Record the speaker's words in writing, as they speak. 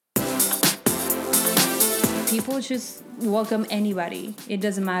people just welcome anybody. It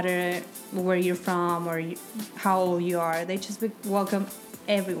doesn't matter where you're from or how old you are. They just welcome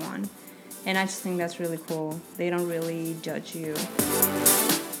everyone. And I just think that's really cool. They don't really judge you.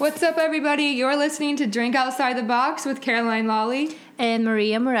 What's up, everybody? You're listening to Drink Outside the Box with Caroline Lawley and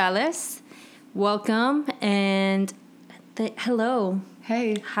Maria Morales. Welcome and hello.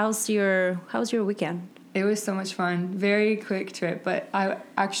 Hey. How's your weekend? It was so much fun. Very quick trip, but I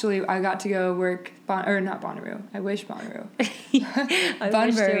got to go work not Bonnaroo. I wish Bonnaroo.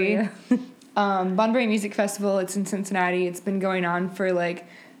 Bunbury Music Festival. It's in Cincinnati. It's been going on for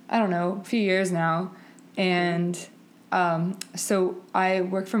a few years now, and so I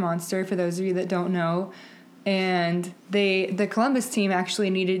work for Monster. For those of you that don't know, and the Columbus team actually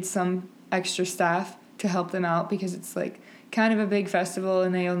needed some extra staff to help them out because it's kind of a big festival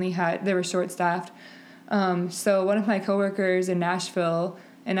and they were short staffed. So one of my coworkers in Nashville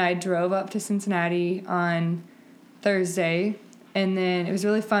and I drove up to Cincinnati on Thursday, and then it was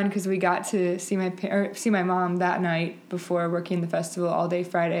really fun because we got to see my mom that night before working the festival all day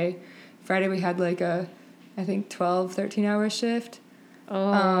Friday. Friday we had I think 13 hour shift.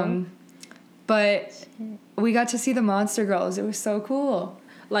 But we got to see the Monster Girls. It was so cool.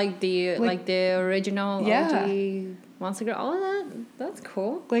 Like the original OG Monster Girl, all of that? That's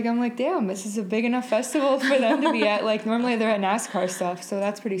cool. I'm damn, this is a big enough festival for them to be at. Normally they're at NASCAR stuff, so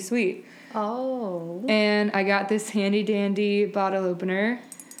that's pretty sweet. Oh. And I got this handy dandy bottle opener.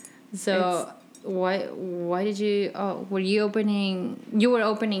 So why did you, you were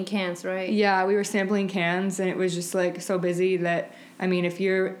opening cans, right? Yeah, we were sampling cans, and it was just so busy that, if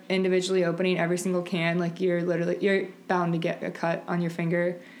you're individually opening every single can, you're bound to get a cut on your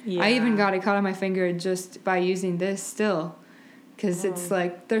finger. Yeah. I even got a cut on my finger just by using this still, because it's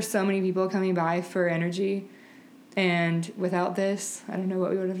there's so many people coming by for energy, and without this, I don't know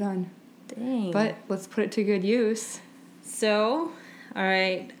what we would have done. Dang. But let's put it to good use. So, all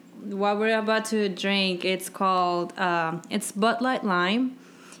right, what we're about to drink, it's called, it's Bud Light Lime,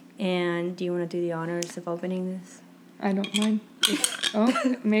 and do you want to do the honors of opening this? I don't mind.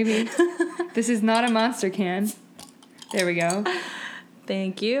 Oh, maybe. This is not a Monster can. There we go.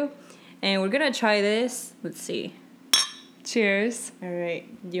 Thank you. And we're going to try this. Let's see. Cheers. All right.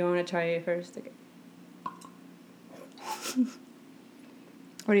 Do you want to try it first? Okay.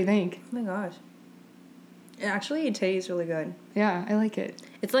 What do you think? Oh my gosh. It tastes really good. Yeah, I like it.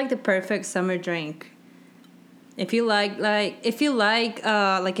 It's the perfect summer drink. If you like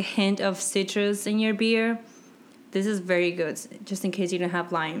a hint of citrus in your beer, this is very good, just in case you don't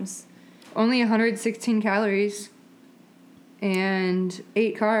have limes. Only 116 calories and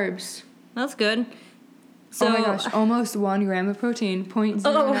 8 carbs. That's good. So, oh my gosh, almost 1 gram of protein,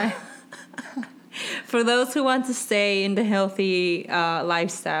 0.09. For those who want to stay in the healthy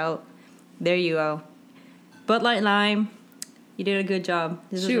lifestyle, there you go. Bud Light Lime, you did a good job.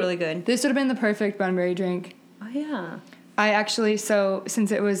 This is really good. This would have been the perfect Bunbury drink. Oh, yeah. I actually,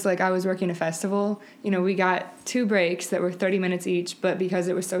 since it was I was working a festival, we got 2 breaks that were 30 minutes each, but because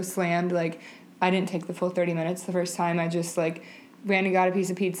it was so slammed, I didn't take the full 30 minutes the first time. I just, ran and got a piece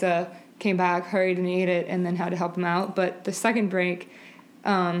of pizza, came back, hurried and ate it, and then had to help them out. But the second break,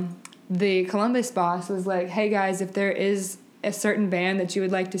 the Columbus boss was like, hey, guys, if there is a certain band that you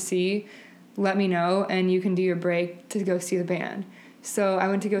would like to see, let me know, and you can do your break to go see the band. So I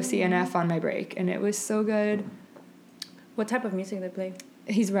went to go see NF on my break, and it was so good. What type of music they play?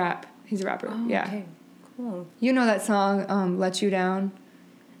 He's a rapper. Oh, yeah. Okay, cool. You know that song, Let You Down?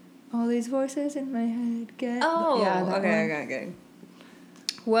 All these voices in my head get... Oh, yeah, okay.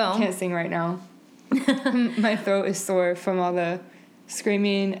 Well... I can't sing right now. My throat is sore from all the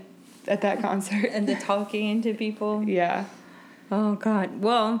screaming at that concert. And the talking to people. Yeah. Oh, God.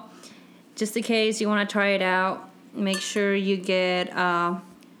 Well, just in case you want to try it out, make sure you get... I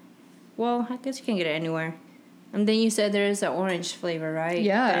guess you can get it anywhere. And then you said there is an orange flavor, right?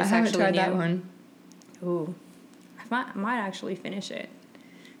 Yeah, I haven't tried that one. Ooh. I might actually finish it.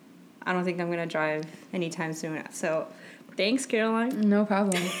 I don't think I'm going to drive anytime soon. So, thanks, Caroline. No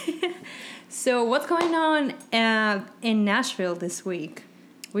problem. So, what's going on in Nashville this week?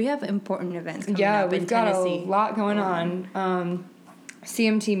 We have important events coming up in Tennessee. Yeah, we've got a lot going on.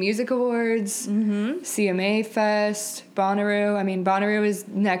 CMT Music Awards, CMA Fest, Bonnaroo. Bonnaroo is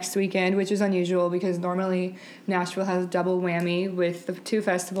next weekend, which is unusual because normally Nashville has a double whammy with the 2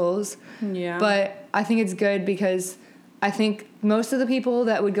 festivals. Yeah. But I think it's good because I think most of the people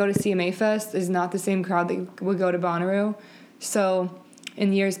that would go to CMA Fest is not the same crowd that would go to Bonnaroo. So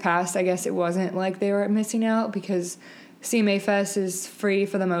in years past, I guess it wasn't like they were missing out because CMA Fest is free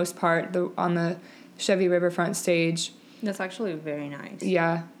for the most part on the Chevy Riverfront stage. That's actually very nice.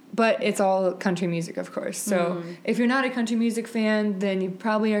 Yeah. but it's all country music, of course. So if you're not a country music fan, then you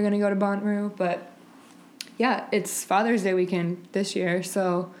probably are going to go to Bonnaroo. But yeah, it's Father's Day weekend this year,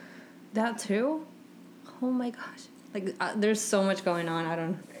 so. That too? Oh my gosh. Like, there's so much going on.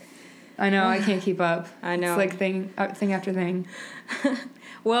 I know, I can't keep up. I know. It's like thing after thing.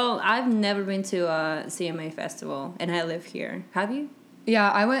 Well, I've never been to a CMA festival, and I live here. Have you? Yeah,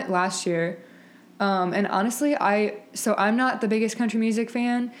 I went last year. And honestly, I'm not the biggest country music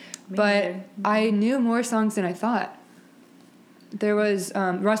fan, but neither. I knew more songs than I thought. There was,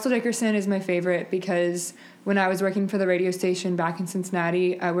 Russell Dickerson is my favorite because when I was working for the radio station back in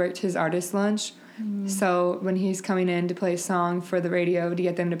Cincinnati, I worked his artist lunch. So when he's coming in to play a song for the radio to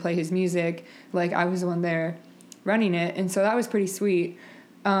get them to play his music, like I was the one there running it. And so that was pretty sweet.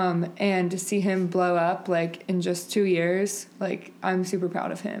 And to see him blow up like in just 2 years, like I'm super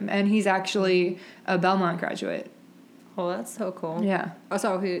proud of him. And he's actually a Belmont graduate. Oh, that's so cool. Yeah. Oh,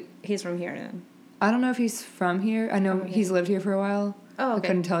 so he's from here then? I don't know if he's from here. I know he's lived here for a while. Oh, okay. I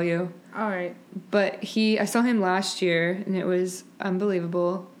couldn't tell you. All right. But I saw him last year, and it was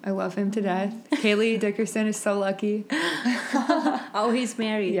unbelievable. I love him to death. Kaylee Dickerson is so lucky. Oh, he's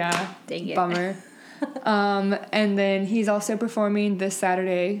married. Yeah. Dang it. Bummer. And then he's also performing this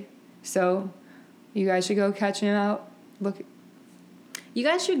Saturday, so you guys should go catch him out. Look. You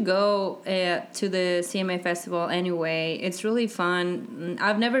guys should go to the CMA festival anyway. It's really fun.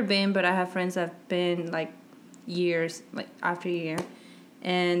 I've never been, but I have friends that have been like years, like after year.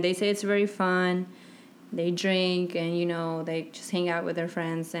 And they say it's very fun. They drink and, they just hang out with their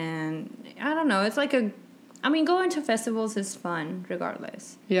friends. And I don't know. It's like going to festivals is fun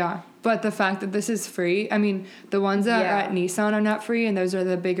regardless. Yeah. But the fact that this is free, I mean, the ones that are at Nissan are not free, and those are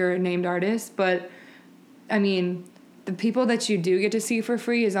the bigger named artists. But, I mean, the people that you do get to see for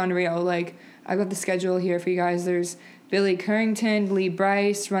free is unreal. Like, I've got the schedule here for you guys. There's Billy Currington, Lee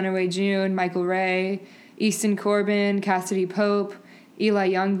Brice, Runaway June, Michael Ray, Easton Corbin, Cassidy Pope, Eli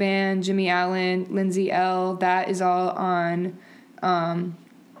Young Band, Jimmy Allen, Lindsay L. That is all on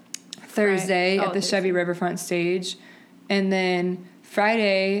Thursday at the Chevy Riverfront stage. And then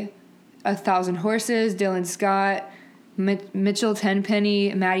Friday, 1,000 Horses, Dylan Scott, Mitchell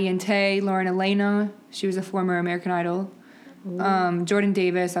Tenpenny, Maddie and Tay, Lauren Elena. She was a former American Idol. Jordan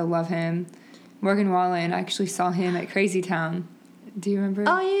Davis, I love him. Morgan Wallen, I actually saw him at Crazy Town. Do you remember?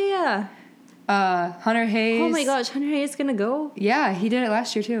 Oh, yeah. Hunter Hayes. Oh, my gosh. Hunter Hayes going to go? Yeah, he did it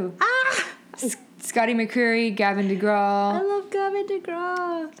last year, too. Scotty McCreery, Gavin DeGraw. I love Gavin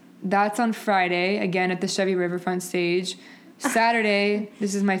DeGraw. That's on Friday, again at the Chevy Riverfront stage. Saturday,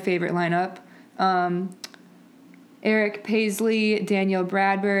 this is my favorite lineup. Eric Paisley, Daniel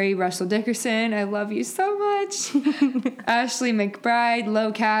Bradbury, Russell Dickerson. I love you so much. Ashley McBride,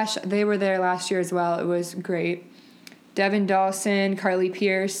 Low Cash. They were there last year as well. It was great. Devin Dawson, Carly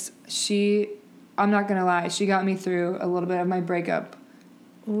Pierce. I'm not going to lie, she got me through a little bit of my breakup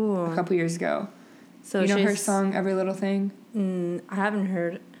a couple years ago. So you know her song, Every Little Thing? I haven't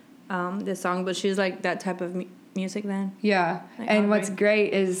heard this song, but she's like that type of music then? Yeah. Like, and what's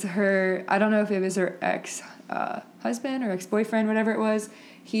great is her, I don't know if it was her ex-husband or ex-boyfriend, whatever it was.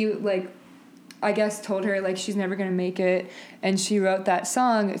 He, I guess told her, she's never going to make it. And she wrote that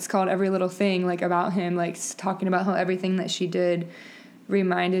song. It's called Every Little Thing, about him, talking about how everything that she did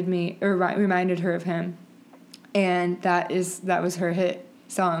reminded her of him. And that was her hit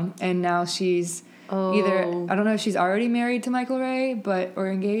song. And now she's either, I don't know if she's already married to Michael Ray, or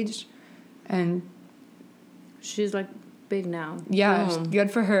engaged. And she's big now. Yeah,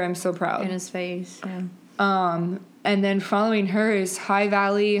 good for her. I'm so proud. In his face, yeah. And then following her is High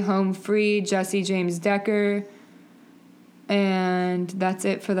Valley, Home Free, Jesse James Decker. And that's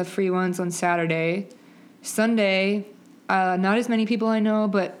it for the free ones on Saturday. Sunday, not as many people I know,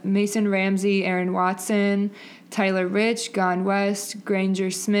 but Mason Ramsey, Aaron Watson, Tyler Rich, Gone West, Granger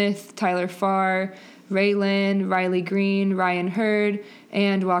Smith, Tyler Farr, Ray Lynn, Riley Green, Ryan Hurd,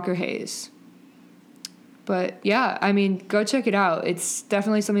 and Walker Hayes. But yeah, I mean, go check it out. It's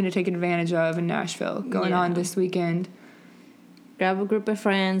definitely something to take advantage of in Nashville going on this weekend. Grab a group of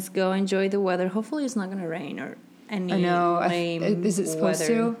friends, go enjoy the weather. Hopefully it's not going to rain or any lame is it supposed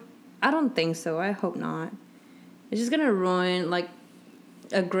weather. to? I don't think so. I hope not. It's just going to ruin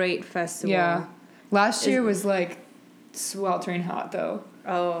a great festival. Yeah. Last year was sweltering hot though.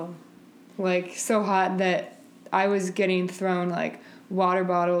 Oh. So hot that I was getting thrown water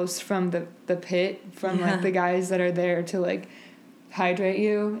bottles from the pit from the guys that are there to hydrate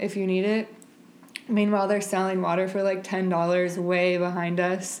you if you need it. Meanwhile, they're selling water for $10 way behind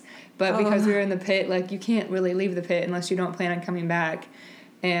us. But because we were in the pit, you can't really leave the pit unless you don't plan on coming back.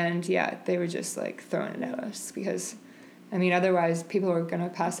 And yeah, they were just throwing it at us because I mean, otherwise people are gonna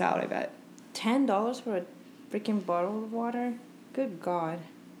pass out, I bet. $10 for a freaking bottle of water? Good God.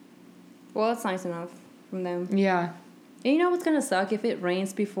 Well, it's nice enough from them. Yeah. And you know what's gonna suck? If it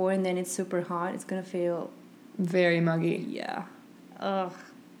rains before and then it's super hot, it's gonna feel... Very muggy. Yeah. Ugh.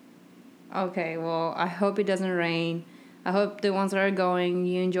 Okay, well, I hope it doesn't rain. I hope the ones that are going,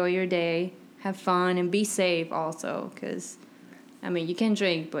 you enjoy your day, have fun, and be safe also, because, I mean, you can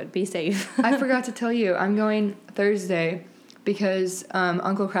drink, but be safe. I forgot to tell you, I'm going Thursday because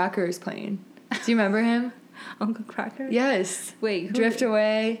Uncle Cracker is playing. Do you remember him? Uncle Cracker? Yes. Wait, who? Drift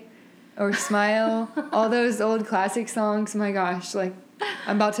Away or Smile. All those old classic songs. My gosh, like,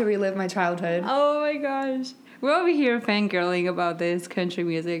 I'm about to relive my childhood. Oh my gosh. We're over here fangirling about this country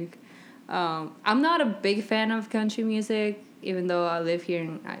music. I'm not a big fan of country music, even though I live here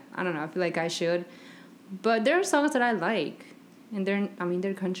and I don't know, I feel like I should. But there are songs that I like. And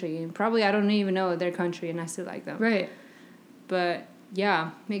they're country. And probably I don't even know they're country and I still like them. Right. But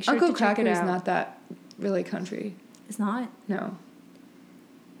yeah, make sure Uncle to check Cracker it is out. not that really country. It's not? No.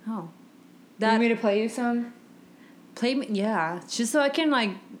 Oh. You want me to play you some? Play me, yeah. Just so I can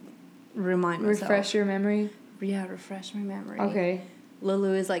like remind myself. Refresh your memory? Yeah, refresh my memory. Okay.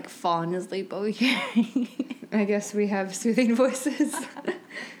 Lulu is like falling asleep over here. I guess we have soothing voices.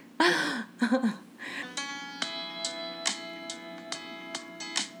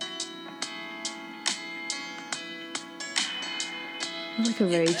 It's like a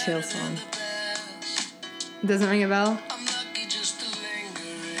very chill song. Doesn't ring a bell?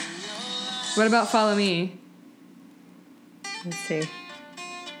 What about Follow Me? Let's see.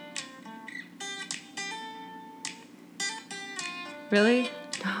 Really?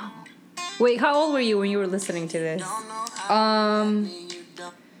 Wait, how old were you when you were listening to this?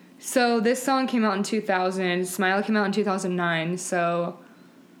 So this song came out in 2000. Smile came out in 2009. So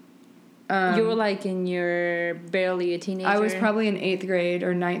you were like in your barely a teenager. I was probably in 8th grade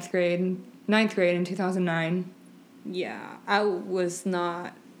or 9th grade. 9th grade in 2009. Yeah, I was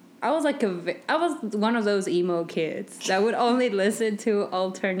not. I was like I was one of those emo kids that would only listen to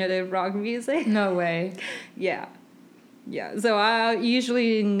alternative rock music. No way. Yeah. Yeah. So I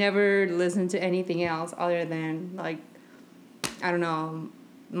usually never listen to anything else other than like, I don't know,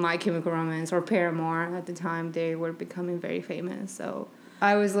 My Chemical Romance or Paramore. At the time, they were becoming very famous. So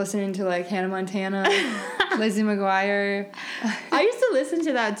I was listening to like Hannah Montana, Lizzie McGuire. I used to listen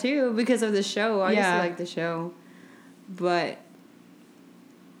to that too because of the show. I used Yeah. to like the show. But,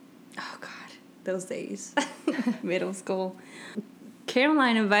 oh God, those days. Middle school.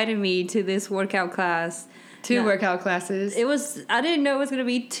 Caroline invited me to this workout class. Two workout classes. I didn't know it was going to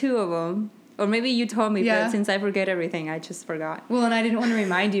be 2 of them. Or maybe you told me, Yeah. but since I forget everything, I just forgot. Well, and I didn't want to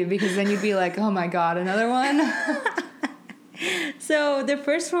remind you because then you'd be like, oh my God, another one? So the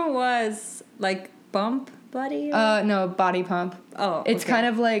first one was like bump buddy? No, body pump. Oh, It's okay. kind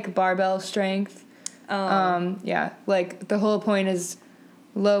of like barbell strength. Yeah, like the whole point is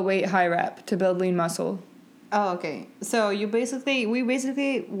low weight, high rep to build lean muscle. Oh, okay. So we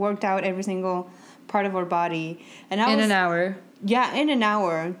basically worked out every single part of our body. And In an hour. Yeah, in an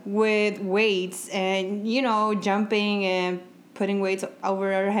hour with weights and, jumping and putting weights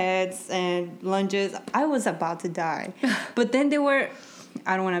over our heads and lunges. I was about to die. But then there were,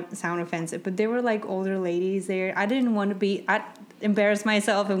 I don't want to sound offensive, but there were like older ladies there. I didn't want to embarrass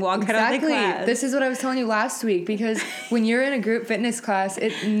myself and walk out of the class. This is what I was telling you last week because when you're in a group fitness class,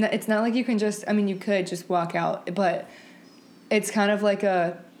 it's not like you can just, I mean, you could just walk out, but it's kind of like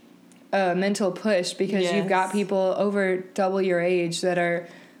a mental push because Yes. you've got people over double your age that are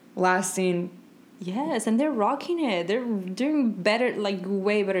lasting. Yes, and they're rocking it. They're doing better, like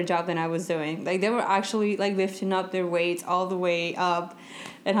way better job than I was doing. Like they were actually like lifting up their weights all the way up,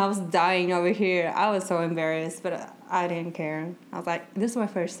 and I was dying over here. I was so embarrassed, but I didn't care. I was like, this is my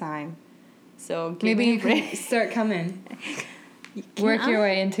first time, so Maybe you can start coming. Work your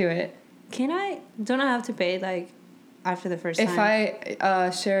way into it. Can I? Don't I have to pay like after the first If time? I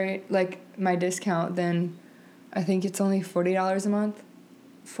share like my discount, then I think it's only $40 a month.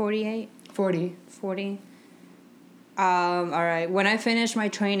 48? 40. 40. All right. When I finish my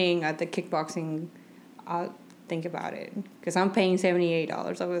training at the kickboxing, I'll think about it because I'm paying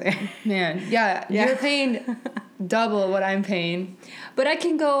 $78 over there. Man, yeah, you're paying double what I'm paying. But I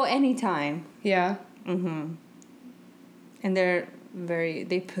can go anytime. Yeah. Mm-hmm. And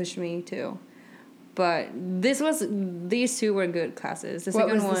they push me too. But these 2 were good classes. The What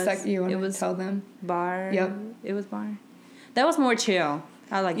second was the second you want it to was tell them? bar. Yep. It was bar. That was more chill.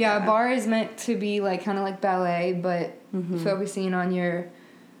 I like that. Yeah, bar is meant to be like kind of like ballet, but focusing on your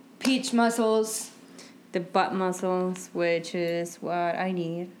peach muscles. The butt muscles, which is what I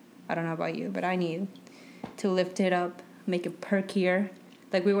need. I don't know about you, but I need to lift it up make it perkier,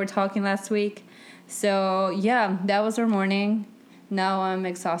 like we were talking last week. So yeah, that was our morning. Now I'm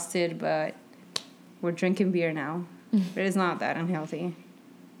exhausted, but we're drinking beer now. But it's not that unhealthy,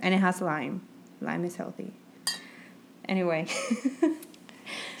 and it has lime. Lime is healthy. Anyway.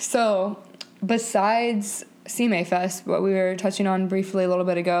 So, besides CMA Fest, what we were touching on briefly a little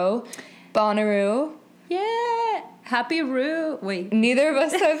bit ago, Bonnaroo. Yeah, happy Roo. Wait, Neither of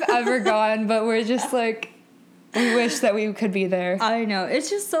us have ever gone, but we're just like, we wish that we could be there. I know, it's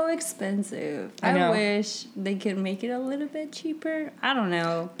just so expensive. I know. Wish they could make it a little bit cheaper. I don't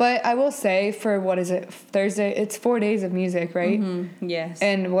know. But I will say, for what is it, Thursday? It's 4 days of music, right? Mm-hmm. Yes.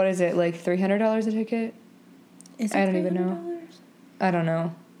 And what is it, like $300 a ticket? Is it I don't even know. $300? I don't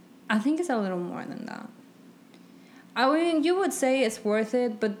know. I think it's a little more than that. I mean, you would say it's worth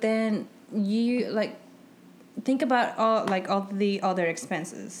it, but then you like think about all the other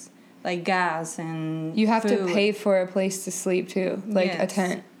expenses, like gas and You have food. to pay for a place to sleep too, like a Yes.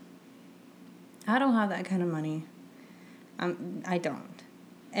 tent. I don't have that kind of money. I don't.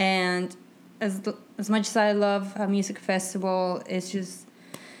 And as much as I love a music festival, it's just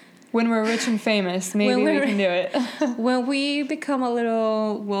When we're rich and famous, maybe we can do it. when we become a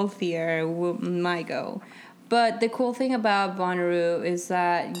little wealthier, we might go. But the cool thing about Bonnaroo is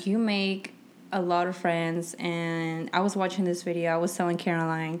that you make a lot of friends. And I was watching this video. I was telling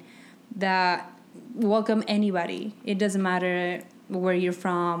Caroline that welcome anybody. It doesn't matter where you're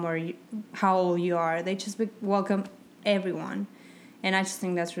from or how old you are. They just welcome everyone. And I just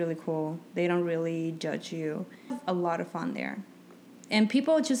think that's really cool. They don't really judge you. A lot of fun there. And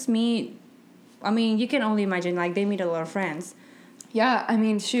people just meet. I mean, you can only imagine, like, they meet a lot of friends. Yeah, I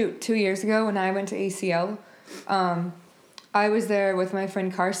mean, shoot, 2 years ago when I went to ACL, I was there with my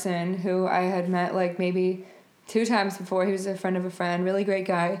friend Carson, who I had met like maybe 2 times before. He was a friend of a friend, really great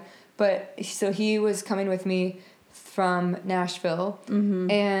guy. But so he was coming with me from Nashville,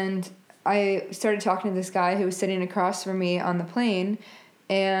 and I started talking to this guy who was sitting across from me on the plane,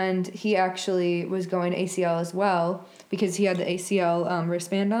 and he actually was going to ACL as well because he had the ACL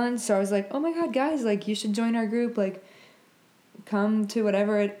wristband on. So I was like, oh my God, guys, like, you should join our group, like, come to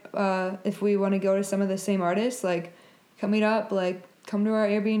whatever if we want to go to some of the same artists, like, come meet up, like, come to our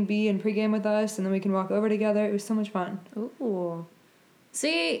Airbnb and pregame with us, and then we can walk over together. It was so much fun. Ooh.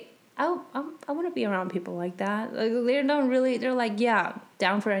 See, I want to be around people like that. Like, they don't really, they're like, yeah,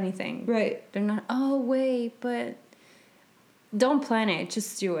 down for anything. Right. They're not, oh, wait, but don't plan it.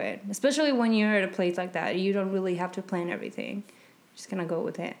 Just do it. Especially when you're at a place like that. You don't really have to plan everything. Just gonna go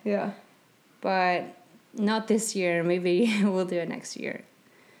with it. Yeah. But not this year. Maybe we'll do it next year.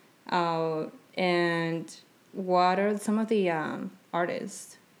 And what are some of the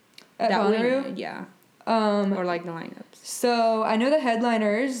artists At Bonnaroo? Yeah. Or like the lineups. So I know the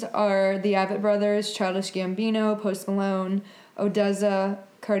headliners are the Avett Brothers, Childish Gambino, Post Malone, ODESZA,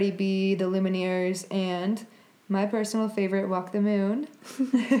 Cardi B, the Lumineers, and my personal favorite, Walk the Moon.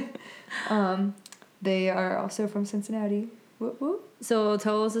 They are also from Cincinnati. Whoop whoop. So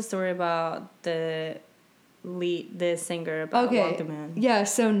tell us a story about the singer about Walk the Moon. Yeah,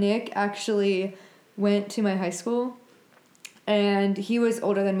 so Nick actually went to my high school, and he was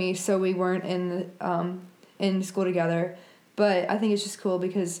older than me, so we weren't in school together. But I think it's just cool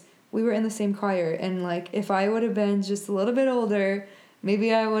because we were in the same choir, and like if I would have been just a little bit older,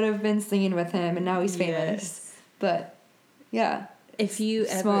 maybe I would have been singing with him, and now he's famous. Yes. But yeah, if you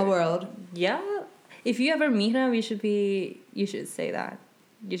small world. Yeah, if you ever meet him, you should say that.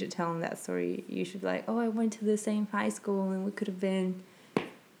 You should tell him that story. You should be like, oh, I went to the same high school, and we could have been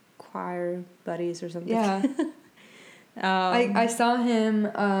choir buddies or something. Yeah. I saw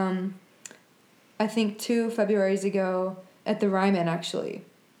him, I think 2 Februaries ago at the Ryman, actually.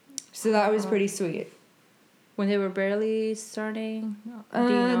 So that was pretty sweet. When they were barely starting?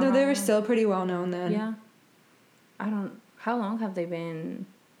 No, they were still pretty well known then. Yeah. How long have they been?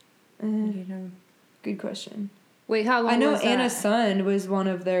 Good question. Wait, how long? I know was Anna that? Sun was one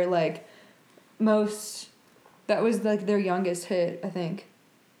of their like most. That was like their youngest hit, I think.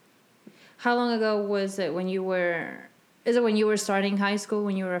 How long ago was it when you were? Is it when you were starting high school?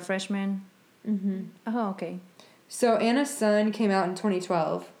 When you were a freshman? Mm-hmm. Oh, okay. So Anna Sun came out in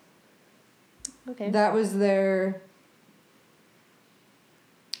 2012. Okay. That was their.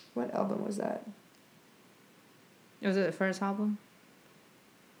 What album was that? Was it the first album?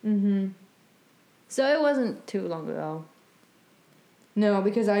 Mm-hmm. So it wasn't too long ago. No,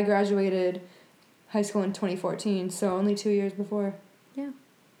 because I graduated high school in 2014, so only 2 years before. Yeah.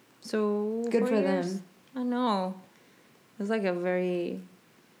 So Good 4 for years? them. I know. It's like you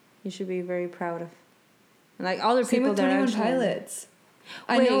should be very proud of. And like other Same people with that 21 actually. Pilots.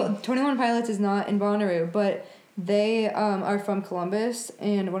 I know 21 Pilots is not in Bonnaroo, but They are from Columbus,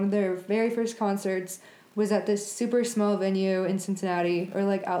 and one of their very first concerts was at this super small venue in Cincinnati, or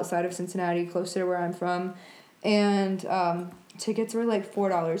like outside of Cincinnati, closer to where I'm from. And tickets were like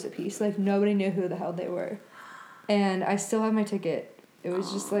 $4 a piece. Like nobody knew who the hell they were. And I still have my ticket. It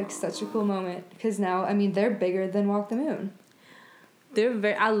was just like such a cool moment because now, I mean, they're bigger than Walk the Moon.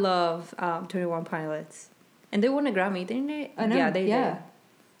 I love 21 Pilots. And they won a Grammy, didn't they? I know. Yeah, they did.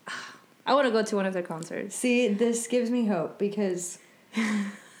 I want to go to one of their concerts. See, this gives me hope because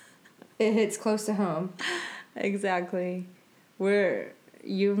it hits close to home. Exactly.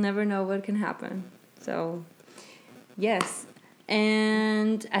 You'll never know what can happen. So, yes.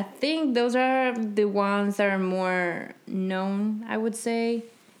 And I think those are the ones that are more known, I would say.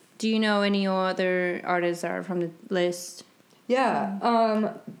 Do you know any other artists that are from the list?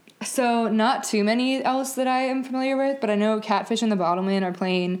 Yeah. So not too many else that I am familiar with, but I know Catfish and the Bottlemen are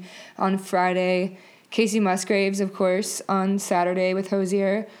playing on Friday. Casey Musgraves, of course, on Saturday with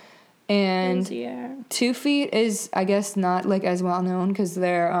Hozier. And Hozier. 2 Feet is, I guess, not like as well known because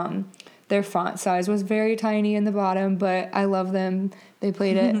their font size was very tiny in the bottom, but I love them. They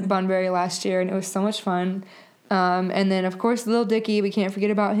played at Bunbury last year, and it was so much fun. And then, of course, Lil Dicky, we can't forget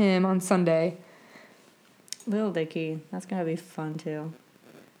about him on Sunday. Lil Dicky, that's going to be fun, too.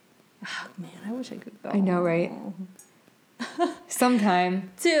 Oh, man, I wish I could go. I know, right?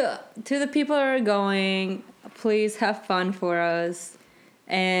 Sometime. To the people who are going, please have fun for us.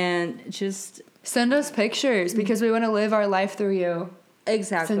 And just... send us pictures, because we want to live our life through you.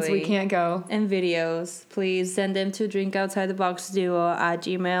 Exactly. Since we can't go. And videos. Please send them to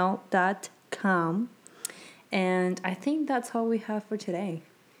drinkoutsidetheboxduo@gmail.com. And I think that's all we have for today.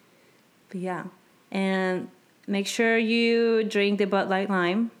 But yeah. And make sure you drink the Bud Light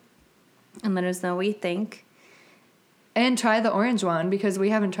Lime. And let us know what you think. And try the orange one, because we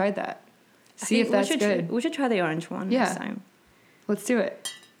haven't tried that. See if that's good. We should try the orange one next time. Let's do it.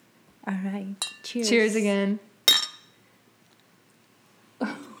 All right. Cheers. Cheers again.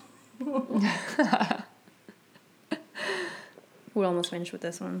 We're almost finished with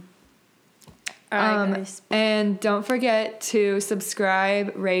this one. All right, guys. And don't forget to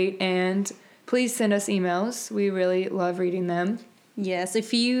subscribe, rate, and please send us emails. We really love reading them. Yes,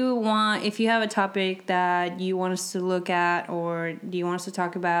 if you have a topic that you want us to look at, or do you want us to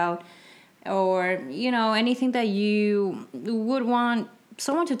talk about, or anything that you would want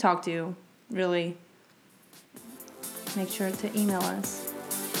someone to talk to, really, make sure to email us.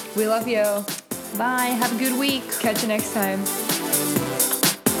 We love you. Bye. Have a good week. Catch you next time.